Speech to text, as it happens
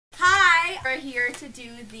We're here to do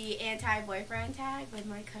the anti-boyfriend tag with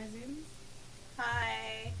my cousins.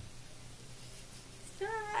 Hi.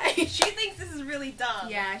 Hi. She thinks this is really dumb.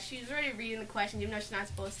 Yeah, she's already reading the question even though she's not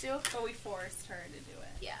supposed to. But we forced her to do it.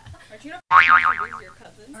 Yeah. Aren't you not introduce your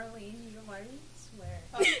cousins? Marlene, you might swear.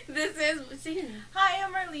 Oh. This is... See? Hi,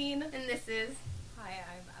 I'm Marlene. And this is... Hi,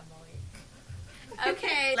 I'm Emily.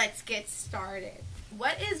 Okay, let's get started.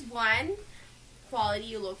 What is one quality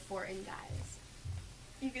you look for in guys?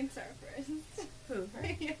 You can start first. Who? Her?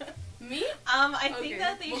 Yeah. Me? I Okay. think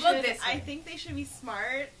that they We'll go should. this I way. think they should be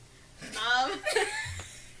smart.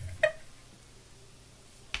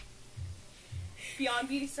 Beyond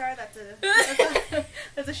Beauty Star.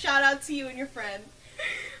 That's a shout out to you and your friend.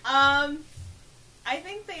 I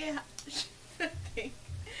think they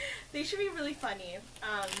should be really funny.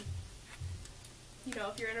 You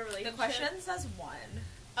know, if you're in a The relationship. question says one.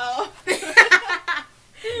 Oh.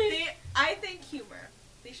 I think humor.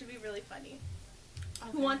 They should be really funny.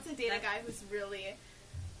 Okay. Who wants to date a guy who's really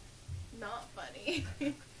not funny?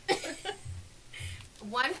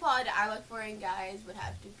 One quality I look for in guys would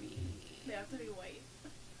have to be... They have to be white.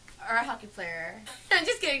 Or a hockey player. I'm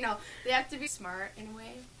just kidding, no. They have to be smart in a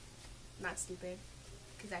way. Not stupid.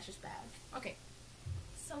 Because that's just bad. Okay.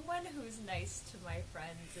 Someone who's nice to my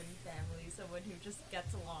friends and family. Someone who just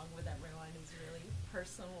gets along with everyone, who's really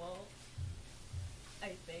personal, I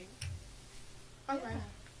think. Okay. Yeah.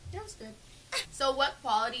 That was good. So what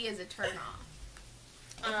quality is a turn off?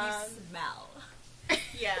 If you smell.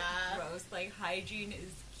 Yeah. Gross. Like, hygiene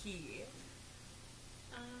is key.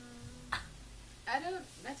 I don't...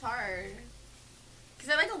 That's hard.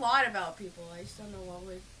 Because I like a lot about people. I just don't know what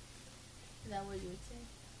would... Is that what you would say?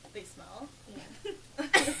 They smell. Yeah.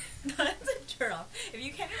 That's a turn off. If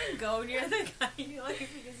you can't even go near the guy you like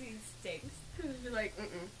because he stinks. You're like,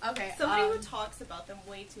 mm-mm. Okay. Somebody who talks about them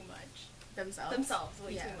way too much. Themselves.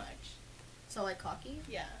 Way Yeah. too much. So like cocky?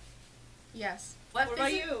 Yeah. Yes. What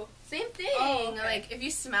about you? Same thing. Oh, okay. Like if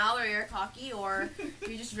you smell or you're cocky or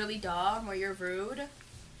you're just really dumb or you're rude.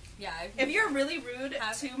 Yeah. If you're really rude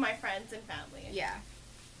to my friends and family. Yeah.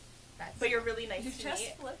 That's But you're really nice You to just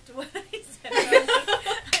me. flipped what I said.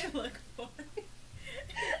 I look for.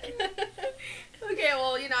 Okay,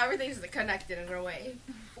 well, you know, everything's connected in a way.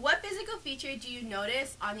 What physical feature do you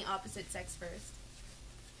notice on the opposite sex first?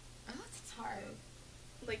 Oh, that's hard.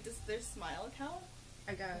 Like, does their smile count?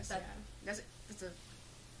 I guess, That- yeah. That's a...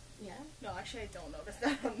 Yeah? No, actually, I don't notice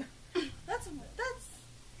that one. That's,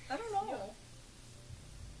 I don't know.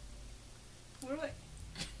 What do I...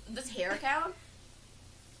 Does hair count?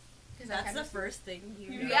 'Cause I That's kinda the first thing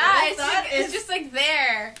you You know. Yeah, it's, That like, it's is- just like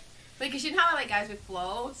there. Like, 'cause you know how like guys would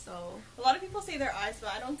flow, so... A lot of people say their eyes,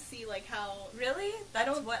 but I don't see, like, how... Really? That's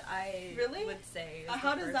don't- what I Really? would say. Is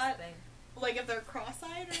How the does first that- thing. Like, if they're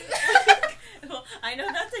cross-eyed or... Well, I know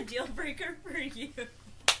that's a deal breaker for you.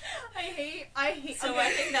 I hate... So okay. I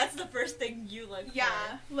think that's the first thing you look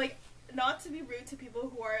Yeah, for. like, not to be rude to people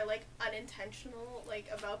who are, like, unintentional, like,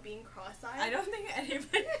 about being cross-eyed. I don't think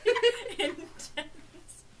anybody intends.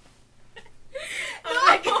 Oh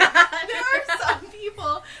my god! There are some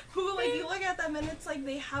people who, like, you look at them and it's like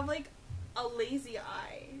they have, like, a lazy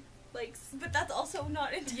eye. Like, But that's also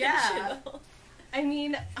not intentional. Yeah. I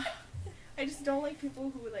mean, I just don't like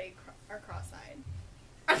people who, like, are cross-eyed.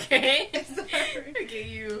 Okay. Sorry. Okay,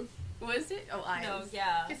 you... What is it? Oh, eyes. No,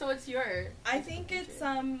 yeah. Okay, so what's your... I think it's,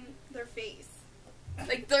 their face.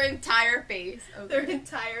 Like, their entire face. Okay. Their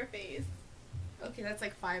entire face. Okay, that's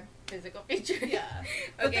like 5 physical features. Yeah.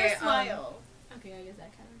 But Okay, their smile. Okay, I guess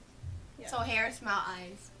that counts. Yeah. So hair, smell,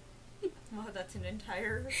 eyes. Well, that's an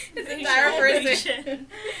entire... It's an entire person. visualization.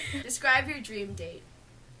 Describe your dream date.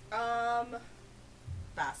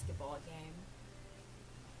 Basketball game.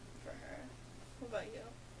 For her. What about you?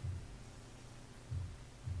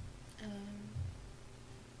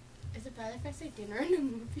 Is it bad if I say dinner in a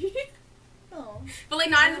movie? Oh. But like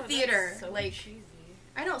not in No, the theater. that's so Like cheesy.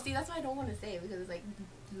 I know. See, that's why I don't want to say it because it's like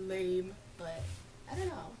lame. But I don't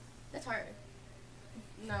know. That's hard.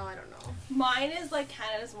 No, I don't know. Mine is, like,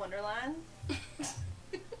 Canada's Wonderland.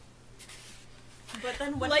 But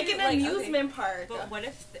then what Like if you, an amusement park. But what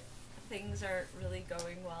if things aren't really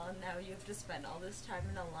going well and now you have to spend all this time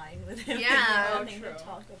in a line with him Yeah, and you have oh, nothing to true.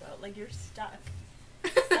 talk about? Like, you're stuck.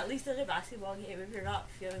 At least at a basketball game, if you're not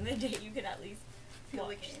feeling the date, you can at least Feel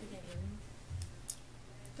the watch game. the game.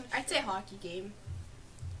 That's I'd true. say hockey game.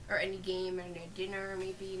 Or any game and a dinner,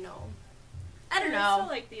 maybe. No. I don't I know. still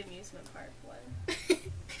like the amusement park one.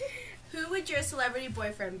 Who would your celebrity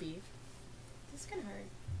boyfriend be? This is kind of hard.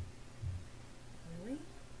 Really?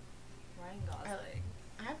 Ryan Gosling.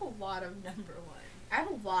 I have a lot of Number one. I have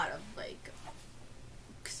a lot of like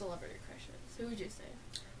celebrity crushes. Who would you say?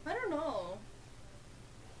 I don't know.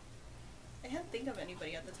 think of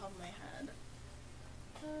anybody at the top of my head.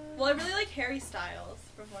 Well, I really like Harry Styles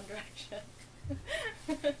from One Direction.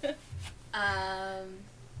 I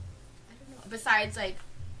don't know. Besides, like,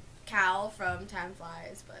 Cal from Time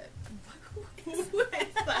Flies, but Who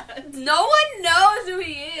is that? no one knows who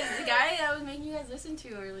he is. The guy I was making you guys listen to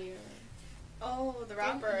earlier. Oh, the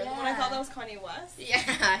rapper. The one I thought that was Kanye West.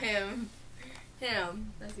 Yeah, him.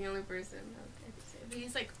 That's the only person I could say. But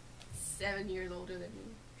he's like 7 years older than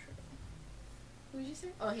me. Who'd you say?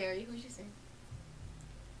 Oh, Harry. Who'd you say?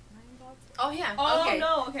 Oh, yeah. Oh, okay.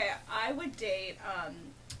 no, okay. I would date,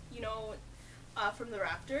 from the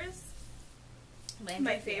Raptors. Landon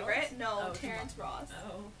My Fields? favorite? No, Oh, come Terrence on. Ross.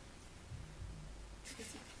 Oh.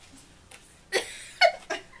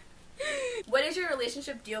 What is your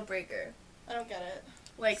relationship deal breaker? I don't get it.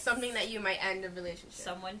 Like something that you might end a relationship.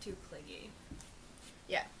 Someone too clingy.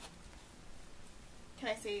 Yeah. Can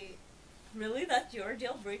I say Really? That's your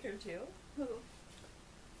deal breaker too? who?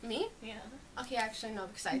 Me? Yeah. Okay, actually no,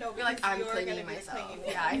 because I No, feel like because I'm you're clingy gonna be the myself. clingy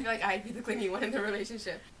one. Yeah, I feel like I'd be the clingy one in the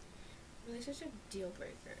relationship. Relationship deal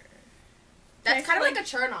breaker. That's kind of like a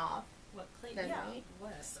turn off. What clingy? Then, Yeah. right?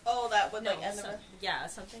 What? Oh, that would No, like end the yeah,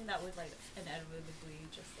 something that would like inevitably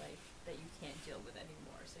just like that you can't deal with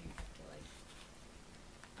anymore, so you have to like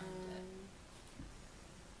end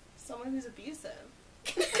someone who's abusive.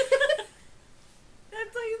 it.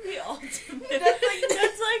 That's like the ultimate.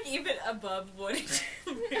 That's like even above what it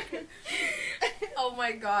Oh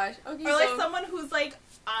my gosh. Okay, Or like so someone who's like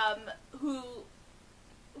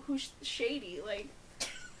who's shady, like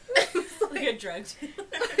like a drug dealer.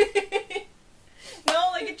 no,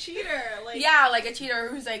 like a cheater, like yeah, like a cheater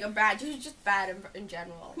who's like a bad, who's just bad in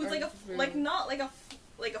general. who's or like rude. like not like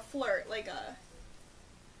a flirt, like a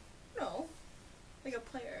no, like a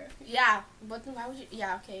player. Yeah, but then why would you?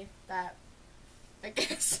 Yeah, okay, that. I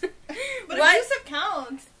guess. But What? abusive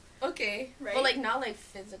counts. Okay, Right? but like not like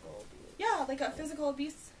physical abuse. Yeah, like a physical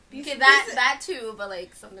abuse. Okay, that too, but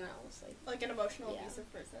like something else. like an emotional Yeah.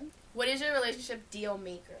 abusive person. What is your relationship deal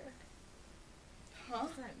maker? Huh? What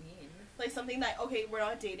does that mean? Like something that okay, we're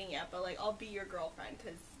not dating yet, but like I'll be your girlfriend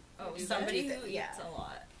because Oh, Do somebody that. who Yeah. eats a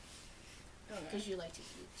lot. Because you like to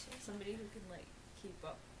eat. So. Somebody who can like keep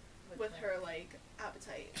up with her like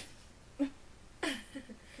appetite.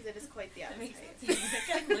 Because it is quite the That makes appetite. sense.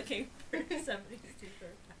 Like I'm looking for somebody who's super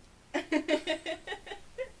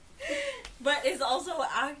but is also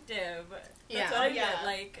active. Yeah. That's what I Yeah. meant.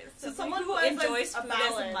 Like So someone someone who who has, like, enjoys a food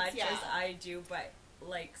balance, as much yeah. as I do, but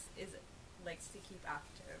likes to keep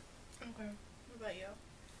active. Okay. What about you?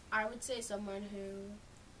 I would say someone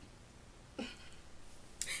who.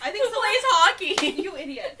 I think Who plays hockey? You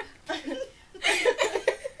idiot.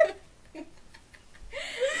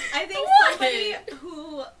 I think What? somebody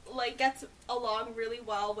who like gets along really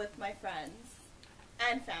well with my friends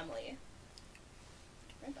and family.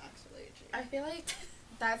 My back's really itchy. I feel like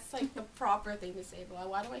that's like the proper thing to say, but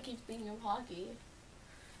why do I keep thinking of hockey?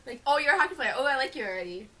 Like, oh, you're a hockey player. Oh, I like you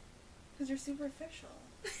already. Because you're superficial.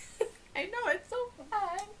 I know, it's so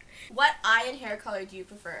fun. What eye and hair color do you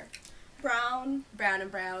prefer? Brown. Brown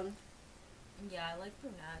and brown. Yeah, I like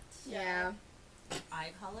brunettes. Yeah.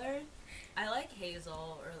 Eye color, I like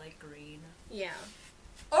hazel or like green. Yeah.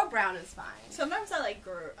 Or brown is fine. Sometimes I like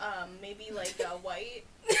maybe like white.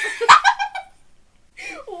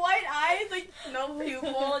 White eyes, like no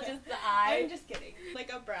pupil, just the eye. I'm just kidding.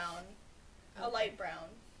 Like a brown. A Okay. light brown.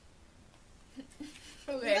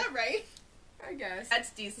 Okay. Is that right? I guess. That's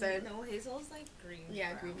decent. No, hazel's like green.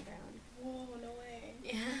 Yeah, brown. green brown. Whoa, no way.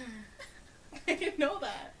 Yeah. I didn't know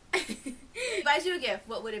that. If I do a gift,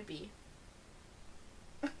 what would it be?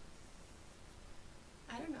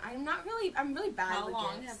 I don't know. I'm really bad How with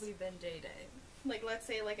long gifts. have we been dating? Like, let's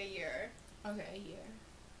say like a year. Okay, a year.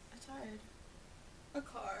 That's hard. A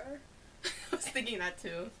car. I was thinking that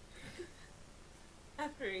too.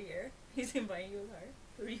 After a year, he's inviting you a car.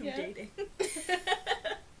 Who are you Yeah. dating?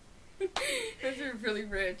 Those are really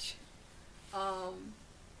rich.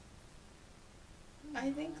 I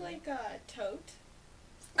think like a tote.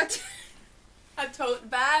 A tote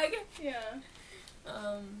bag. Yeah.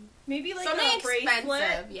 Um, Maybe like something a bracelet.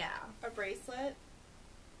 expensive. Yeah. A bracelet.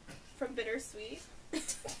 From Bittersweet.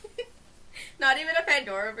 Not even a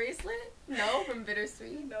Pandora bracelet. No, from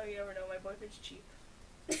Bittersweet. No, you never know. My boyfriend's cheap.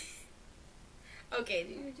 Okay, do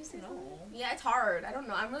you just say No. something? Yeah, it's hard. I don't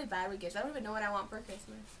know. I'm really bad with gifts. I don't even know what I want for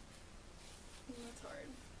Christmas. That's hard.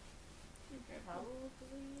 Probably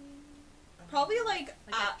Probably like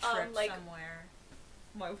a trip like somewhere.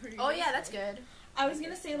 What were you Oh gonna yeah, that's say? good. I was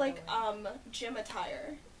gonna say like gym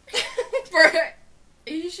attire. For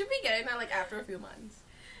you should be getting that like after a few months.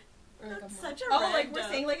 Or like That's a month? such a Oh, random. like we're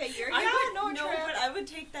saying like a year? I Yeah, would, no no, trip. but I would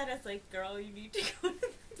take that as like, girl, you need to go to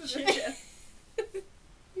the To the gym. gym.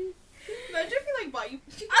 Imagine if you like bought you.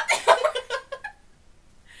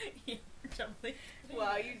 Yeah, definitely.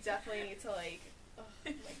 Wow, you definitely need to like. Oh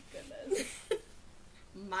my goodness.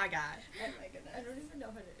 My God. Oh my goodness. I don't even know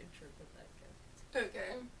how to interpret that gift.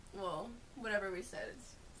 Okay. Well, whatever we said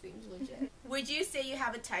seems legit. Would you say you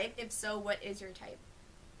have a type? If so, what is your type?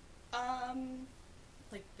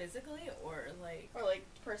 Like physically or like Or like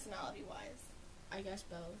personality wise. I guess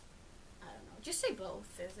both. I don't know. Just say both.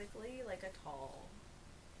 physically, like a tall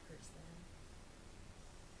person.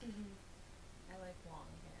 Mm-hmm. I like long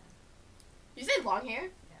hair. You say long hair?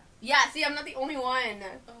 Yeah. Yeah. See, I'm not the only one.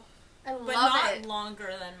 Oh. I But love not it. longer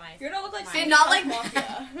than my. You're gonna look like my- See, not like-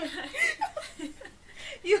 Mafia.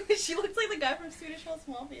 She looks like the guy from Swedish House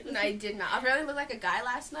Mafia. No, I did not. I really looked like a guy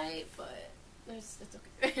last night, but it's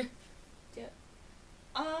okay.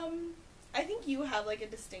 I think you have like a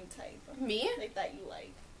distinct type. Me? Like that you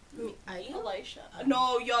like. Me? I do? Elisha.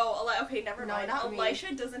 No, okay, never No, mind. not me.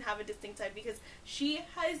 Elisha doesn't have a distinct type because she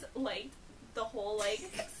has like the whole like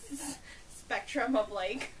spectrum of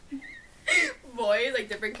like Boys, like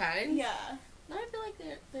different kinds? yeah. No, I feel like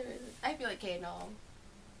there is. I feel like, okay, no.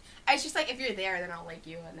 It's just like if you're there, then I'll like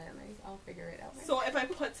you, and then like I'll figure it out. So if I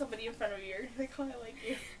put somebody in front of you, you're like, oh, I like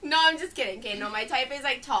you. No, I'm just kidding. Okay, no, my type is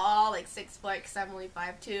like tall, like 6 foot, 'cause I'm only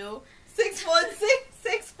 5'2". 6 foot,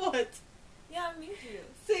 6 foot, Yeah, me too.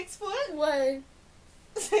 6 foot, What?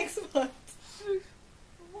 6 foot.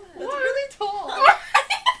 What? That's really tall.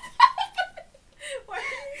 Why are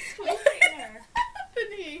you squeezing her?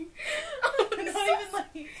 happening? Not even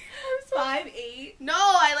like 5'8". No,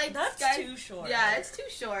 I like That's guys- too short. Yeah, it's too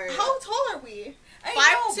short. How tall are we? I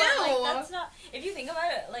 5'2". know, but like that's not. If you think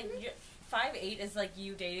about it, like 5'8" is like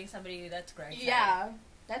you dating somebody that's Greg. Yeah,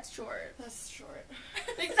 that's short. That's short.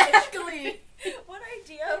 Exactly. What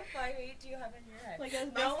idea of 5'8" do you have in your head? Like a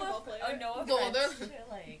no, basketball player. oh, no No, offense they're- to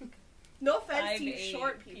like No offense to you 5'8"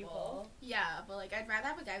 short people. Yeah, but like I'd rather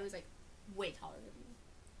have a guy who's like way taller than me.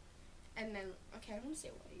 And then okay, I'm gonna say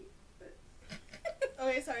white.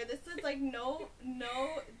 Okay, sorry. This is like no.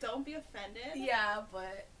 Don't be offended. Yeah,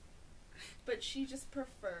 but But she just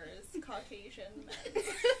prefers Caucasian men.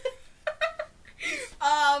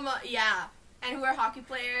 yeah, and who are hockey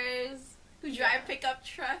players who drive Yeah. pickup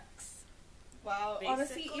trucks. Wow.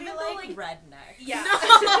 Honestly, basically, even like though like redneck. yeah,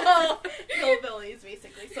 No. hillbillies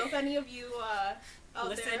basically. So if any of you out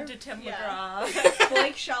Listen there, to Tim yeah. McGraw.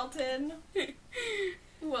 Blake Shelton.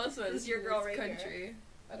 Who else was This is your in girl this right country?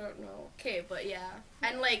 I don't know. Okay, but yeah,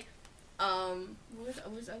 and like,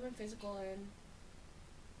 what was other physical and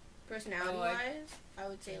personality wise? I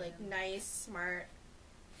would say like nice, smart,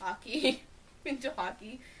 hockey, into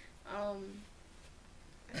hockey. I don't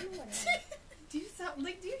know what else. Do you sound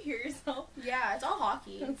like? Do you hear yourself? Yeah, it's all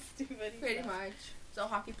hockey. That's stupid. Pretty much. It's all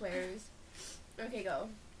hockey players. Okay, go.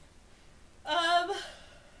 I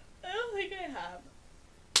don't think I have.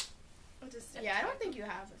 Yeah, I don't think you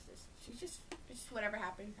have a sister. She's just whatever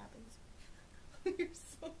happens, happens. You're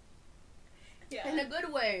so. Yeah. In a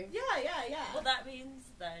good way. Yeah. Well, that means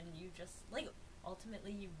then you just like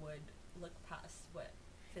ultimately you would look past what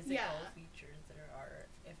physical Yeah. features there are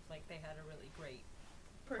if like they had a really great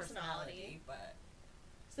personality. but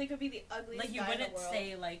So they could be the ugliest like you guy in the wouldn't world.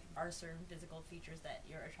 say like are certain physical features that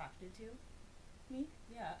you're attracted to. Me?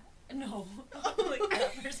 Yeah. No. Like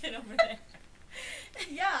that person over there.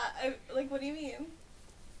 Yeah. Like, what do you mean?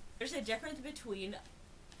 There's a difference between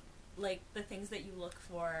like the things that you look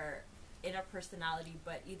for in a personality,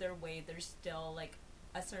 but either way there's still like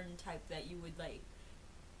a certain type that you would like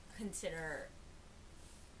consider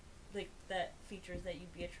like the features that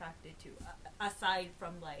you'd be attracted to aside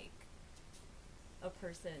from like a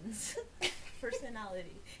person's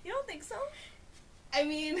personality. You don't think so? I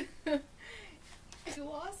mean, you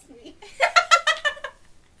lost me.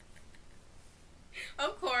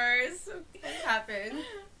 Of course. What happened?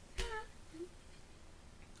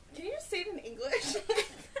 Can you just say it in English?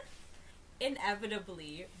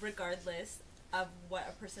 Inevitably, regardless of what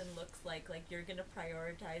a person looks like you're gonna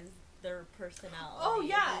prioritize their personality. Oh,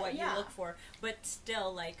 yeah, and what yeah. you look for, but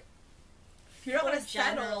still, like, You're not people gonna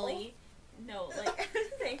settle. generally. No, like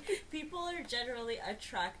people are generally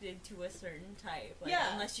attracted to a certain type. Like,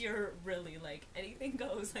 Yeah. unless you're really like anything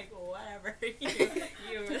goes, like whatever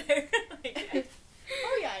you there. Like,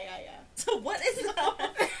 Oh yeah. so what is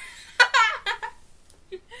that?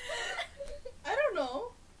 I don't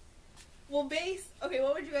know. Well,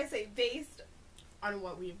 what would you guys say? Based. On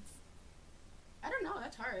what we've... I don't know,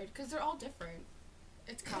 that's hard, because they're all different.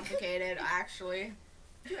 It's complicated, actually.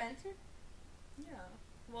 Did you answer? Yeah.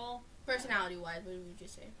 Well, Personality-wise, what did we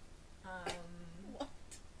just say? What?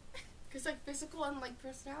 Because, like, physical and, like,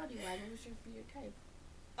 personality-wise, what should be your type?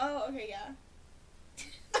 Oh, okay, yeah.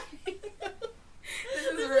 This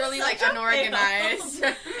is really, like, such a unorganized.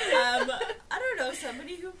 I don't know,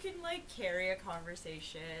 somebody who can, like, carry a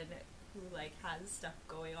conversation, who, like, has stuff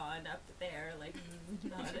going on up there, like,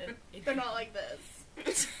 not They're not like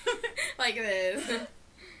this. Like this.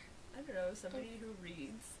 I don't know, somebody who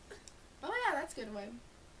reads. Oh, yeah, that's a good one.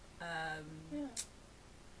 Yeah.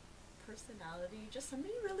 Personality, just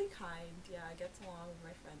somebody really kind, yeah, gets along with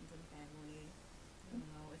my friends and family, I don't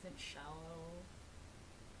know, isn't shallow.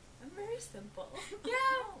 I'm very simple. Yeah.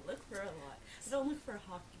 I don't look for a lot. I don't look for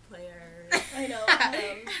hockey players. I know.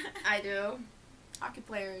 I do. Hockey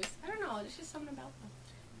players. I don't know, there's just something about them.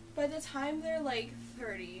 By the time they're like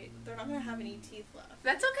 30, they're not gonna have any teeth left.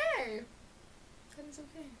 That's okay. That is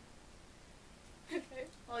okay. Okay.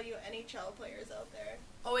 All you NHL players out there,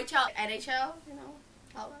 OHL, NHL, you know,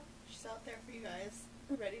 hello. she's out there for you guys,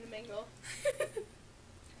 ready to mingle.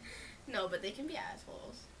 No, but they can be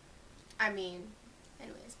assholes. I mean,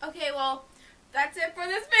 anyways. Okay, well, that's it for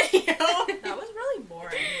this video. That was really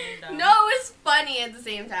boring. And, No, it was funny at the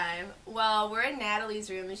same time. Well, we're in Natalie's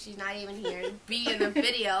room and she's not even here to be in the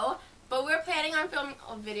video, but we're planning on filming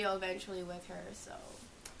a video eventually with her, so.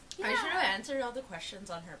 I should have answered all the questions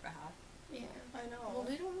on her behalf. Yeah. I know. Well,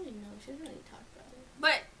 we don't really know. She doesn't really talk about it.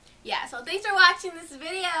 But, yeah, so thanks for watching this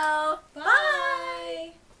video.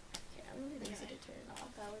 Bye. Yeah, I'm really lazy to turn it off.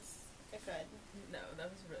 That was good. No,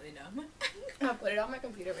 that was really dumb. I'll put it on my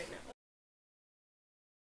computer right now.